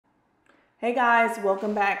Hey guys,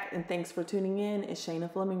 welcome back and thanks for tuning in. It's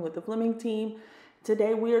Shayna Flemming with the Flemming Team.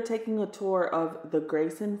 Today we are taking a tour of the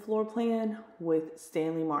Grayson Floor Plan with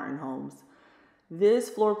Stanley Martin Homes. This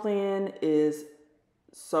floor plan is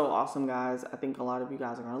so awesome, guys. I think a lot of you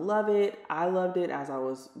guys are going to love it. I loved it as I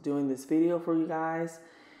was doing this video for you guys.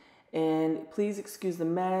 And please excuse the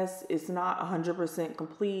mess. It's not 100%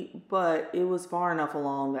 complete, but it was far enough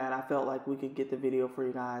along that I felt like we could get the video for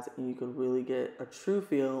you guys and you could really get a true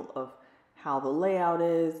feel of how the layout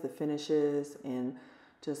is, the finishes, and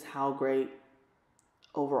just how great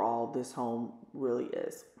overall this home really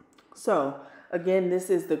is. So again, this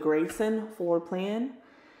is the Grayson Floor Plan.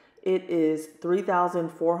 It is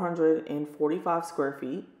 3,445 square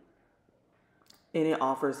feet, and it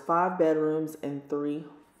offers 5 bedrooms and 3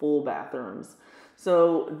 full bathrooms.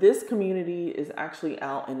 So this community is actually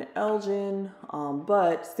out in Elgin,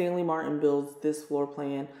 but Stanley Martin builds this floor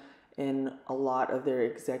plan in a lot of their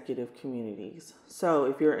executive communities. So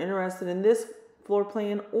if you're interested in this floor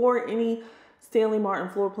plan or any Stanley Martin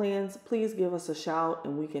floor plans, please give us a shout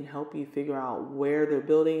and we can help you figure out where they're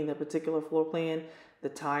building the particular floor plan, the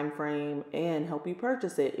time frame, and help you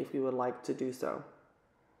purchase it if you would like to do so.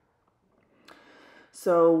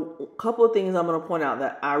 So a couple of things I'm going to point out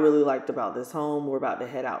that I really liked about this home. We're about to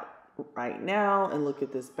head out right now and look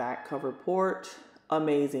at this back covered porch.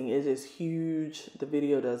 Amazing. It is huge. The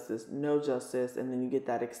video does this no justice, and then you get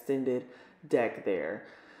that extended deck there.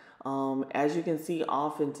 As you can see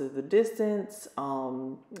off into the distance,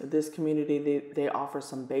 this community, they offer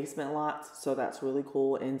some basement lots, so that's really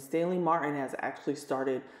cool. And Stanley Martin has actually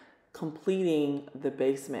started completing the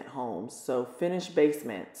basement homes, so finished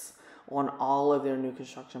basements on all of their new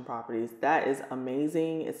construction properties. That is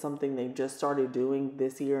amazing. It's something they just started doing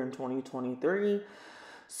this year in 2023.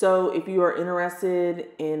 So if you are interested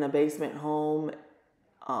in a basement home,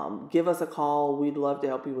 give us a call. We'd love to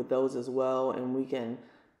help you with those as well. And we can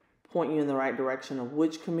point you in the right direction of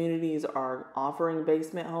which communities are offering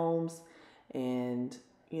basement homes and,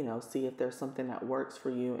 you know, see if there's something that works for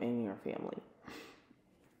you and your family.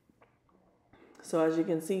 So as you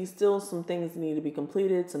can see, still some things need to be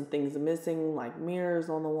completed. Some things are missing, like mirrors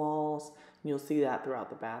on the walls. You'll see that throughout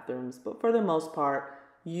the bathrooms. But for the most part,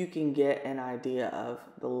 you can get an idea of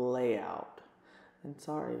the layout. And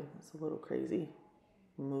sorry, it's a little crazy.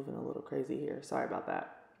 I'm moving a little crazy here. Sorry about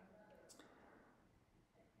that.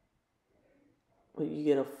 But you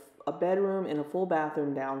get a bedroom and a full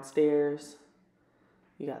bathroom downstairs.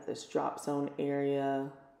 You got this drop zone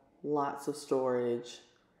area, lots of storage.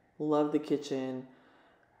 Love the kitchen.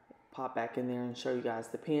 Pop back in there and show you guys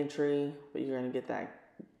the pantry. But you're going to get that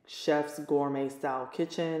chef's gourmet style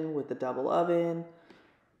kitchen with the double oven,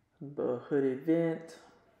 the hooded vent.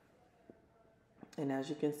 And as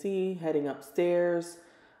you can see, heading upstairs,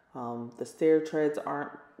 the stair treads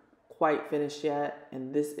aren't quite finished yet.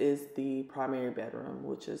 And this is the primary bedroom,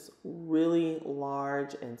 which is really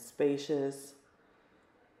large and spacious.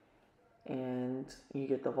 And you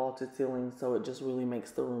get the vaulted ceiling, so it just really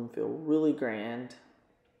makes the room feel really grand.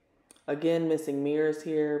 Again, missing mirrors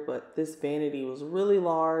here, but this vanity was really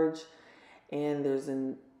large, and there's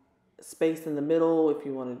a space in the middle if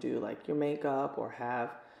you want to do like your makeup or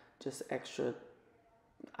have just extra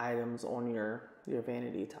items on your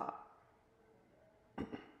vanity top.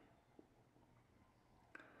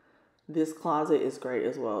 This closet is great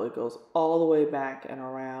as well. It goes all the way back and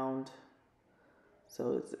around.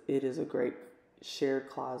 So it is a great shared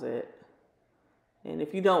closet. And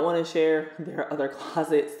if you don't want to share, there are other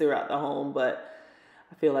closets throughout the home, but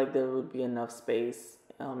I feel like there would be enough space,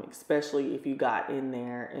 especially if you got in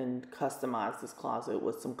there and customized this closet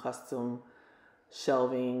with some custom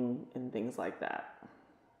shelving and things like that.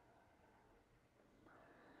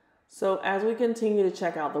 So as we continue to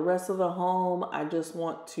check out the rest of the home, I just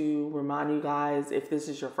want to remind you guys, if this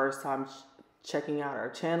is your first time checking out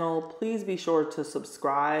our channel, please be sure to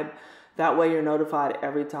subscribe. That way you're notified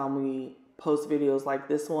every time we post videos like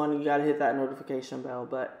this one. You got to hit that notification bell,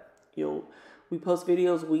 but we post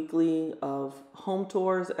videos weekly of home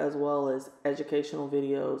tours as well as educational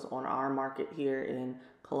videos on our market here in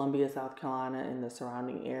Columbia, South Carolina and the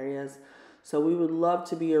surrounding areas. So we would love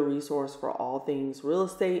to be a resource for all things real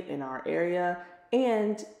estate in our area.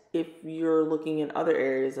 And if you're looking in other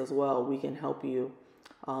areas as well, we can help you.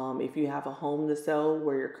 If you have a home to sell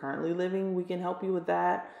where you're currently living, we can help you with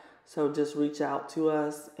that. So just reach out to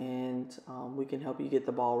us and we can help you get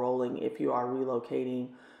the ball rolling if you are relocating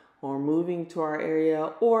or moving to our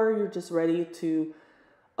area, or you're just ready to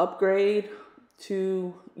upgrade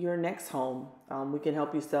to your next home. We can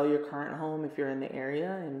help you sell your current home if you're in the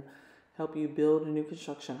area and help you build a new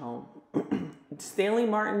construction home. Stanley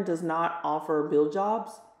Martin does not offer build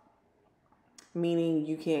jobs. meaning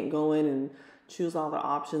you can't go in and choose all the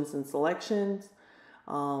options and selections.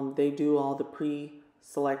 They do all the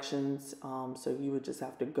pre-selections, so you would just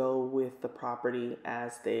have to go with the property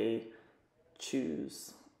as they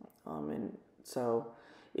choose. And so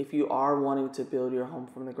if you are wanting to build your home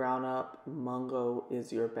from the ground up, Mungo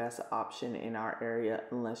is your best option in our area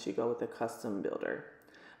unless you go with a custom builder.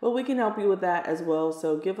 But we can help you with that as well.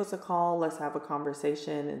 So give us a call. Let's have a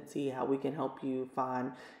conversation and see how we can help you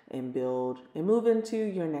find and build and move into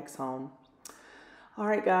your next home. All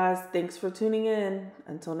right, guys. Thanks for tuning in.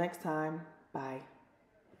 Until next time. Bye.